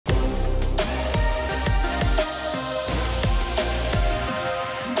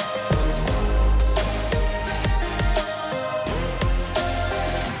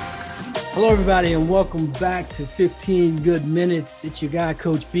Hello, everybody, and welcome back to 15 Good Minutes. It's your guy,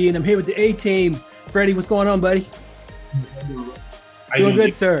 Coach B, and I'm here with the A-Team. Freddie, what's going on, buddy? Doing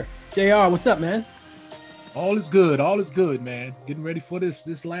good, sir. JR, what's up, man? All is good, man. Getting ready for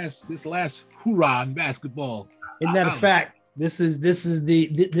this last hoorah in basketball. Isn't that a fact? This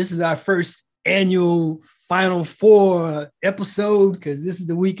is our first annual Final Four episode because this is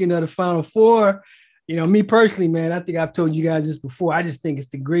the weekend of the Final Four. You know, me personally, man, I think I've told you guys this before. I just think it's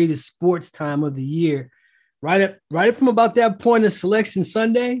the greatest sports time of the year. Right up from about that point of Selection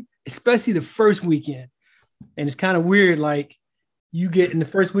Sunday, especially the first weekend. And it's kind of weird, like you get in the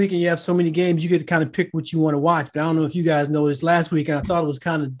first weekend, you have so many games, you get to kind of pick what you want to watch. But I don't know if you guys noticed last weekend, I thought it was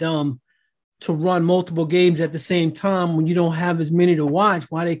kind of dumb to run multiple games at the same time when you don't have as many to watch,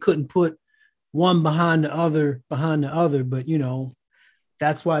 why they couldn't put one behind the other. But, you know,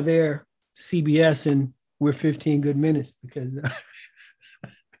 that's why they're CBS and we're 15 Good Minutes because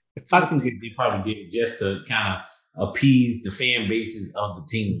I think they probably did it just to kind of appease the fan bases of the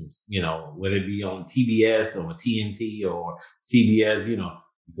teams, you know, whether it be on TBS or TNT or CBS, you know,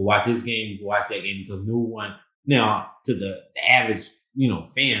 you can watch this game, you can watch that game because no one now to the average, you know,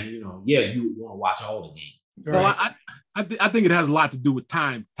 fan, you know, yeah, you want to watch all the games. Right. Well, I think it has a lot to do with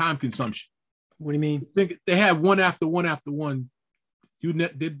time consumption. What do you mean? I think they have one after one.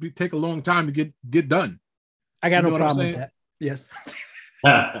 They'd take a long time to get done. I got no problem with that. Yes.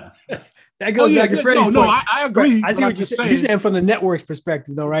 That goes back to Freddie's point. No, I agree. Right. I see what you're saying. You're saying from the network's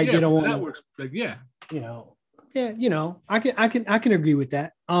perspective, though, right? Yeah, they don't want networks. Yeah. You know, I can agree with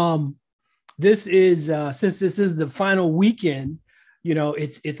that. This is since this is the final weekend, you know,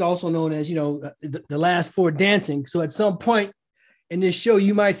 it's also known as, you know, the last four dancing. So at some point in this show,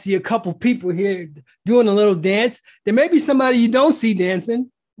 you might see a couple people here doing a little dance. There may be somebody you don't see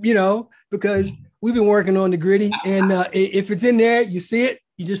dancing, you know, because we've been working on the gritty. And if it's in there, you see it.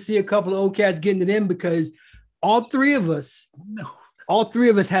 You just see a couple of old cats getting it in because all three of us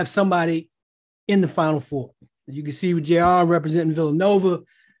have somebody in the Final Four. As you can see with JR representing Villanova.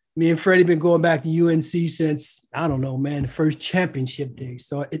 Me and Freddie been going back to UNC since, I don't know, man, the first championship day.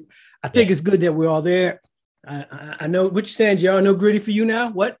 So I think it's good that we're all there. I know what you're saying, JR. No gritty for you now.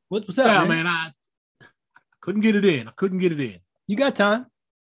 What's up, yeah, man? I couldn't get it in. You got time.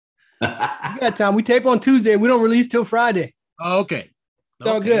 You got time. We tape on Tuesday. We don't release till Friday. Oh, okay. It's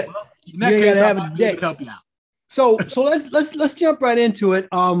all good. Well, in that case, have a day. Help you out. So let's jump right into it.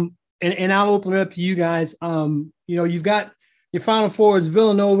 And I'll open it up to you guys. You know, you've got your Final Four is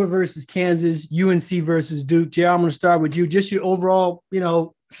Villanova versus Kansas, UNC versus Duke. JR, I'm going to start with you. Just your overall, you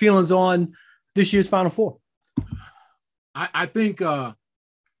know, feelings on this year's Final Four. I think the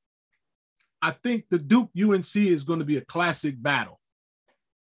Duke UNC is going to be a classic battle.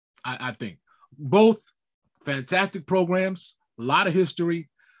 I think both fantastic programs, a lot of history.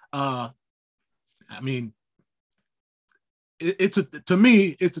 I mean, to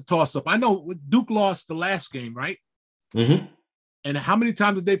me, it's a toss-up. I know Duke lost the last game, right? Mm-hmm. And how many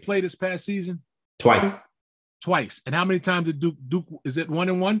times did they play this past season? Twice. And how many times did Duke is it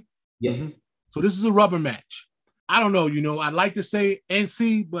 1-1? Yeah. Mm-hmm. So this is a rubber match. I don't know, you know, I'd like to say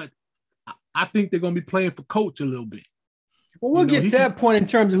NC, but I think they're going to be playing for coach a little bit. Well, we'll get to that point in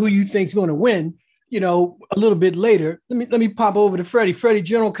terms of who you think's going to win, you know, a little bit later. Let me pop over to Freddie. Freddie,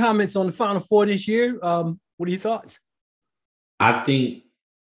 general comments on the Final Four this year. What are your thoughts? I think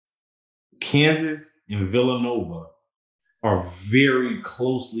Kansas and Villanova are very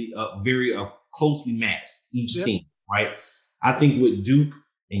closely matched, each team, right? I think with Duke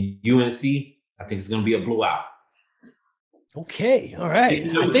and UNC, I think it's going to be a blowout. Okay, all right.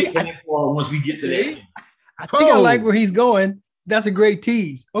 Once we get to that. I think I like where he's going. That's a great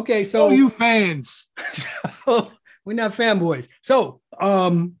tease. Okay, so you fans. We're not fanboys. So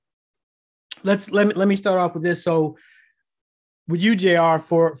let me start off with this. So with you, JR,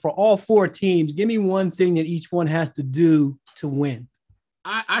 for all four teams, give me one thing that each one has to do to win.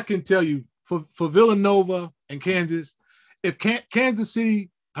 I can tell you for Villanova and Kansas, if Kansas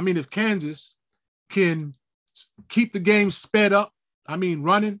can keep the game sped up,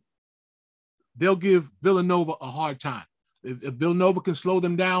 running, they'll give Villanova a hard time. If Villanova can slow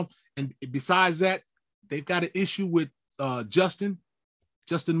them down, and besides that, they've got an issue with Justin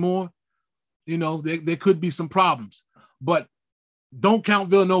Moore. You know, there could be some problems, but don't count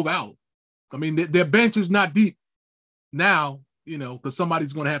Villanova out. I mean, their bench is not deep now, you know, because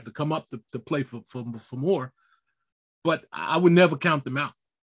somebody's going to have to come up to play for more. But I would never count them out,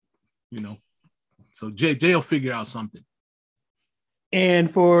 you know. So Jay will figure out something.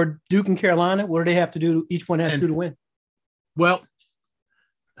 And for Duke and Carolina, what do they have to do? Each one has to do to win. Well,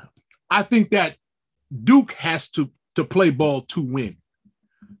 I think that Duke has to play ball to win,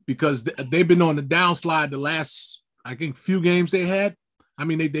 because they've been on the downslide the last, I think, few games they had. I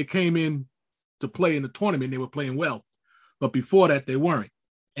mean, they came in to play in the tournament. They were playing well. But before that, they weren't.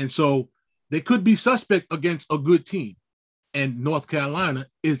 And so they could be suspect against a good team. And North Carolina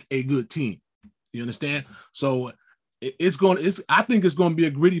is a good team. You understand? So I think it's going to be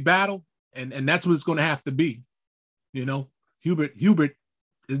a gritty battle. And that's what it's going to have to be. You know, Hubert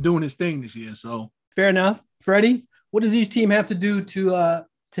is doing his thing this year. So fair enough. Freddie, what does each team have to do to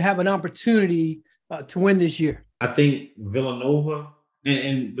have an opportunity to win this year? I think Villanova,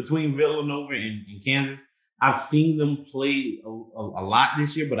 and between Villanova and Kansas, I've seen them play a lot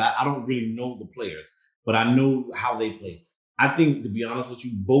this year, but I don't really know the players, but I know how they play. I think, to be honest with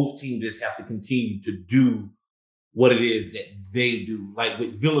you, both teams just have to continue to do what it is that they do. Like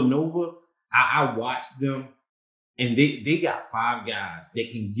with Villanova, I watched them, and they got 5 guys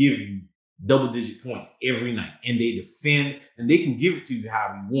that can give you double-digit points every night, and they defend, and they can give it to you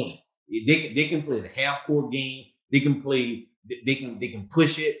however you want it. They can play the half-court game. They can play. They can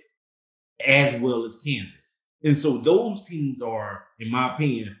push it as well as Kansas, and so those teams are, in my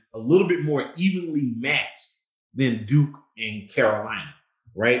opinion, a little bit more evenly matched than Duke and Carolina,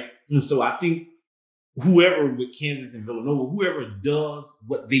 right? And so I think whoever with Kansas and Villanova, whoever does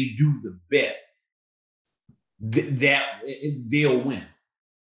what they do the best, that they'll win.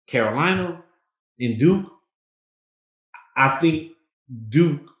 Carolina and Duke, I think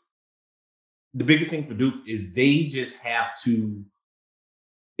Duke, the biggest thing for Duke is they just have to,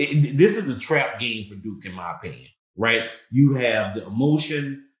 this is a trap game for Duke, in my opinion, right? You have the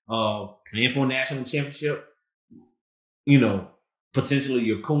emotion of playing for a national championship, you know, potentially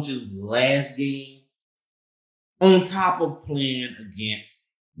your coach's last game, on top of playing against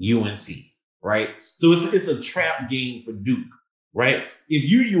UNC, right? So it's a trap game for Duke, right? If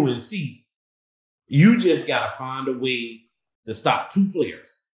you UNC, you just got to find a way to stop 2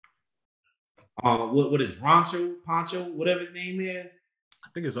 players. What is Poncho, whatever his name is? I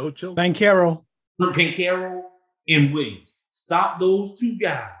think it's Ocho. Banchero and Williams. Stop those 2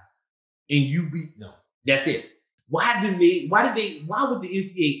 guys and you beat them. That's it. Why would the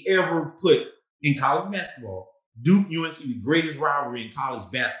NCAA ever put in college basketball Duke UNC, the greatest rivalry in college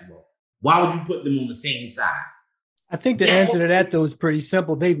basketball? Why would you put them on the same side? I think the answer to that, though, is pretty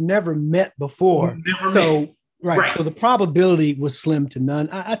simple. They've never met before. Right. So the probability was slim to none.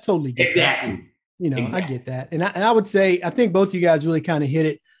 I totally get that. You know, exactly. I get that. And I would say, I think both you guys really kind of hit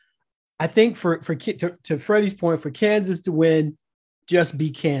it. I think to Freddie's point, for Kansas to win, just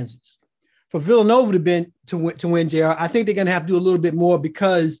be Kansas. For Villanova to win, JR, I think they're going to have to do a little bit more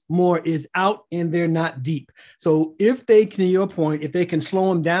because more is out and they're not deep. So if they can, to your point, if they can slow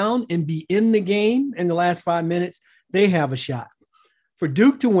them down and be in the game in the last 5 minutes, they have a shot. For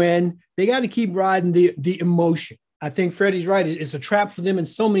Duke to win, they got to keep riding the emotion. I think Freddie's right. It's a trap for them in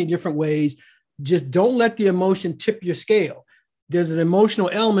so many different ways. Just don't let the emotion tip your scale. There's an emotional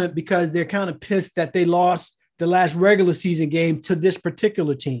element because they're kind of pissed that they lost the last regular season game to this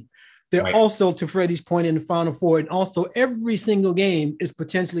particular team. They're also, to Freddie's point, in the Final Four. And also every single game is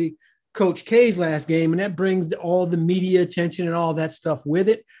potentially Coach K's last game. And that brings all the media attention and all that stuff with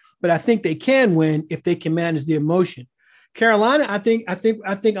it. But I think they can win if they can manage the emotion. Carolina, I think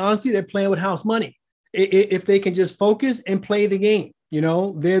honestly, they're playing with house money. If they can just focus and play the game, you know,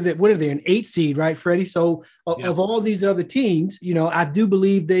 what are they, an 8 seed, right, Freddie? So of all these other teams, you know, I do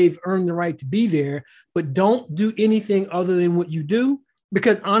believe they've earned the right to be there, but don't do anything other than what you do.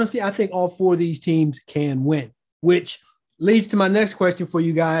 Because honestly, I think all 4 of these teams can win, which leads to my next question for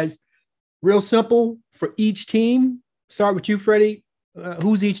you guys. Real simple for each team. Start with you, Freddie.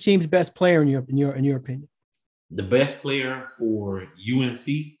 Who's each team's best player in your opinion? The best player for UNC,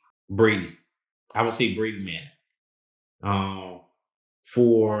 Brady. I would say Brady Manning.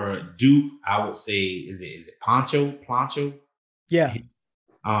 For Duke, I would say is it Poncho? Yeah.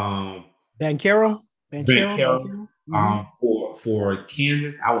 Banchero. Mm-hmm. For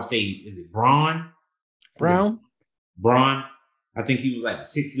Kansas, I would say, is it Brown? I think he was like the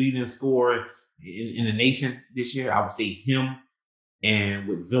 6th leading scorer in the nation this year. I would say him. And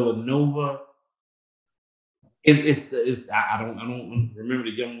with Villanova, I don't remember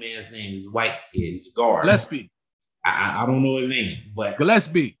the young man's name. He's a white kid. He's a guard. Gillespie. I don't know his name, but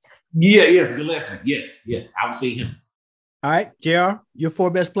Gillespie. Yes, Gillespie. Yes, I would say him. All right, JR, your 4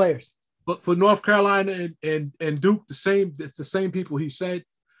 best players. But for North Carolina and Duke, it's the same people he said.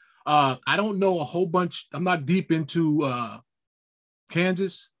 I don't know a whole bunch. I'm not deep into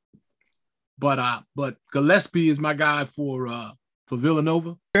Kansas, but Gillespie is my guy for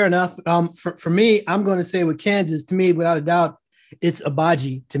Villanova. Fair enough. For me, I'm going to say with Kansas, to me, without a doubt, it's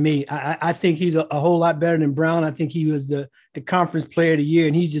Abaji to me. I think he's a whole lot better than Brown. I think he was the conference player of the year,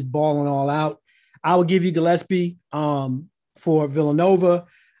 and he's just balling all out. I will give you Gillespie for Villanova.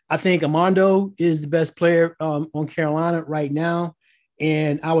 I think Armando is the best player on Carolina right now,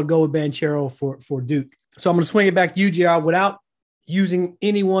 and I would go with Banchero for Duke. So I'm going to swing it back to you, JR, without using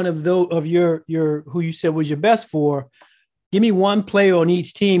any one of those of your who you said was your best for. Give me one player on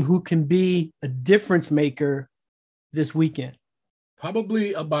each team who can be a difference maker this weekend.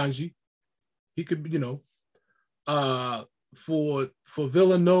 Probably Abaji. He could be, for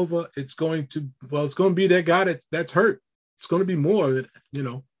Villanova, it's going to be that guy that's hurt. It's going to be more,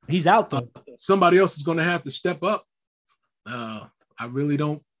 He's out though. Somebody else is going to have to step up. I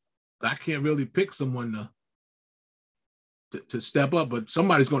can't really pick someone to step up, but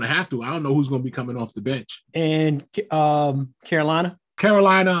somebody's going to have to. I don't know who's going to be coming off the bench. And Carolina?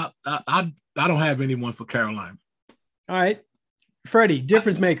 Carolina, I don't have anyone for Carolina. All right. Freddie,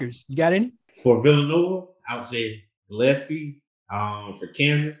 difference makers. You got any? For Villanova, I would say Gillespie. For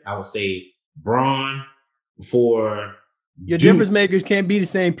Kansas, I would say Braun. For your Duke, difference makers can't be the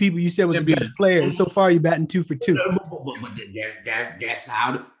same people you said was the best player. So far, you're batting 2 for 2. But that's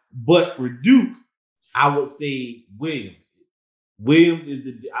how. But for Duke, I would say Williams. Williams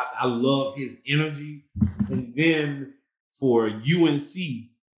is I love his energy. And then for UNC,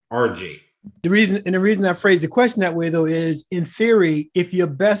 RJ. The reason I phrase the question that way though is, in theory, if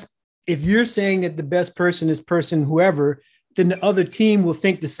you're saying that the best person is person whoever, then the other team will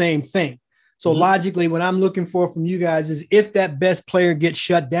think the same thing. So logically, what I'm looking for from you guys is if that best player gets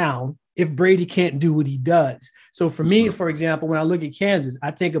shut down, if Brady can't do what he does. So for me, for example, when I look at Kansas, I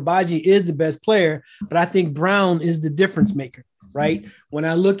think Abaji is the best player, but I think Brown is the difference maker, right? When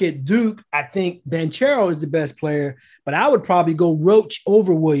I look at Duke, I think Banchero is the best player, but I would probably go Roach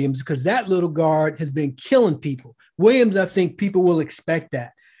over Williams because that little guard has been killing people. Williams, I think people will expect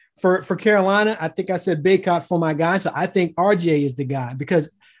that. For Carolina, I think I said Baycott for my guy, so I think RJ is the guy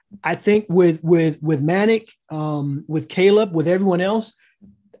because I think with Manic, with Caleb, with everyone else,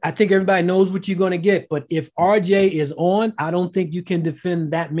 I think everybody knows what you're going to get. But if RJ is on, I don't think you can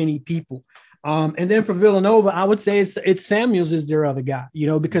defend that many people. And then for Villanova, I would say it's Samuels is their other guy,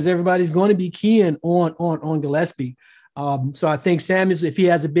 because everybody's going to be keying on Gillespie. So I think Samuels, if he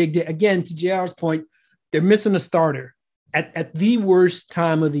has a big day, again, to JR's point, they're missing a starter at the worst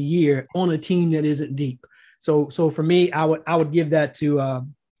time of the year on a team that isn't deep. So for me, I would give that to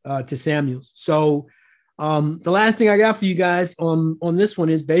Samuels. So the last thing I got for you guys on this one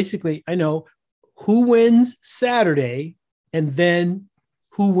is basically, I know who wins Saturday and then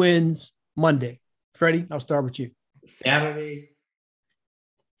who wins Monday. Freddie, I'll start with you. Saturday,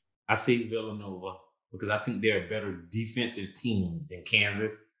 I say Villanova because I think they're a better defensive team than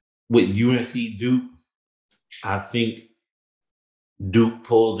Kansas. With UNC Duke, I think Duke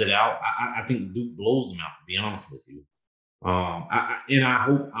pulls it out. I think Duke blows them out, to be honest with you. And I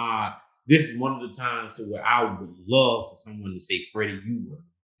hope this is one of the times to where I would love for someone to say, Freddie, you were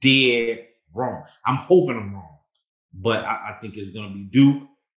dead wrong. I'm hoping I'm wrong. But I think it's going to be Duke,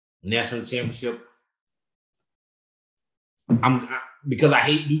 national championship. Because I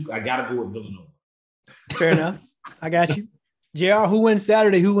hate Duke, I got to go with Villanova. Fair enough. I got you. JR, who wins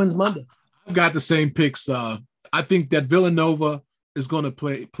Saturday? Who wins Monday? I've got the same picks. I think that Villanova is going to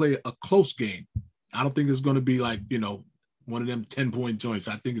play a close game. I don't think it's going to be like, one of them 10-point joints.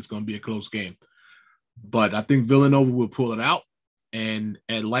 I think it's going to be a close game. But I think Villanova will pull it out. And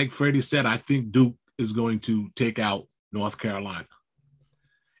like Freddie said, I think Duke is going to take out North Carolina.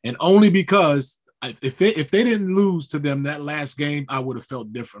 And only because if they didn't lose to them that last game, I would have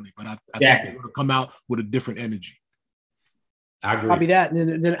felt differently. But I think they're going to come out with a different energy. I agree. Copy that.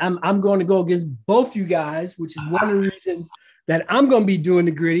 And then I'm going to go against both you guys, which is one of the reasons that I'm going to be doing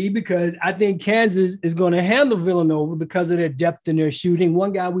the gritty, because I think Kansas is going to handle Villanova because of their depth in their shooting.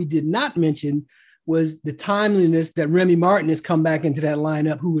 One guy we did not mention was the timeliness that Remy Martin has come back into that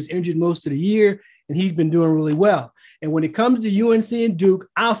lineup, who was injured most of the year, and he's been doing really well. And when it comes to UNC and Duke,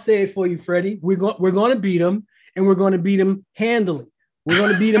 I'll say it for you, Freddie. We're going to beat them, and we're going to beat them handily. We're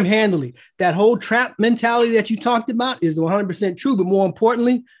going to beat them handily. That whole trap mentality that you talked about is 100% true, but more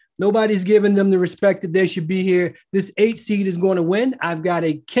importantly, nobody's giving them the respect that they should be here. This 8 seed is going to win. I've got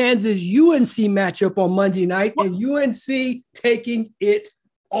a Kansas-UNC matchup on Monday night, and UNC taking it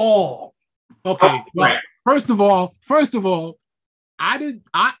all. Okay. Well, first of all, I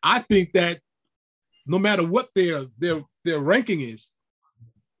think that no matter what their ranking is,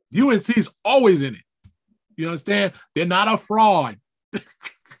 UNC is always in it. You understand? They're not a fraud.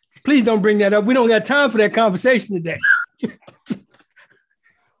 Please don't bring that up. We don't got time for that conversation today.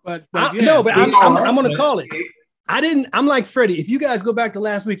 But I'm going to call it. I'm like Freddie. If you guys go back to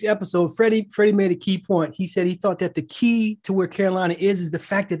last week's episode, Freddie made a key point. He said he thought that the key to where Carolina is the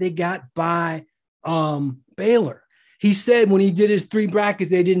fact that they got by Baylor. He said when he did his 3 brackets,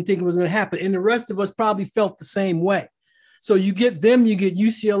 they didn't think it was going to happen. And the rest of us probably felt the same way. So you get them, you get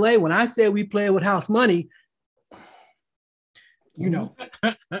UCLA. When I said we play with house money,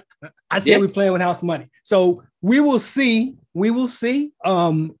 I said we play with house money. So we will see. Who's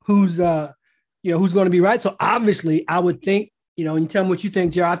going to be right. So obviously, I would think, and tell me what you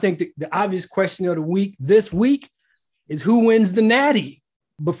think, Jared. I think the obvious question of the week this week is who wins the Natty.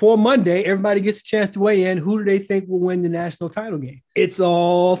 Before Monday, everybody gets a chance to weigh in. Who do they think will win the national title game? It's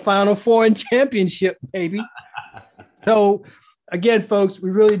all Final Four and championship, baby. So again, folks,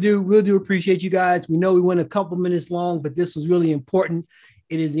 we really do appreciate you guys. We know we went a couple minutes long, but this was really important.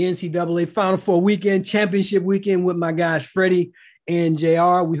 It is the NCAA Final Four weekend, championship weekend with my guys, Freddie and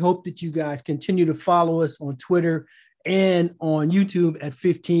JR. We hope that you guys continue to follow us on Twitter and on YouTube at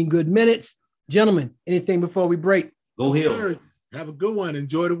 15 Good Minutes. Gentlemen, anything before we break? Go Heels. Have a good one.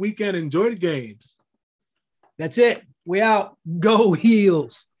 Enjoy the weekend. Enjoy the games. That's it. We out. Go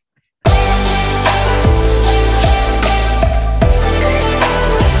Heels.